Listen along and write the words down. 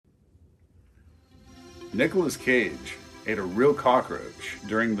Nicolas Cage ate a real cockroach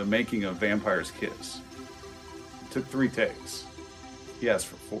during the making of Vampire's Kiss. It took 3 takes. He asked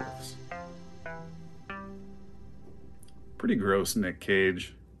for 4ths. Pretty gross, Nic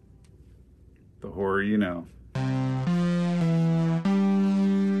Cage. The horror you know.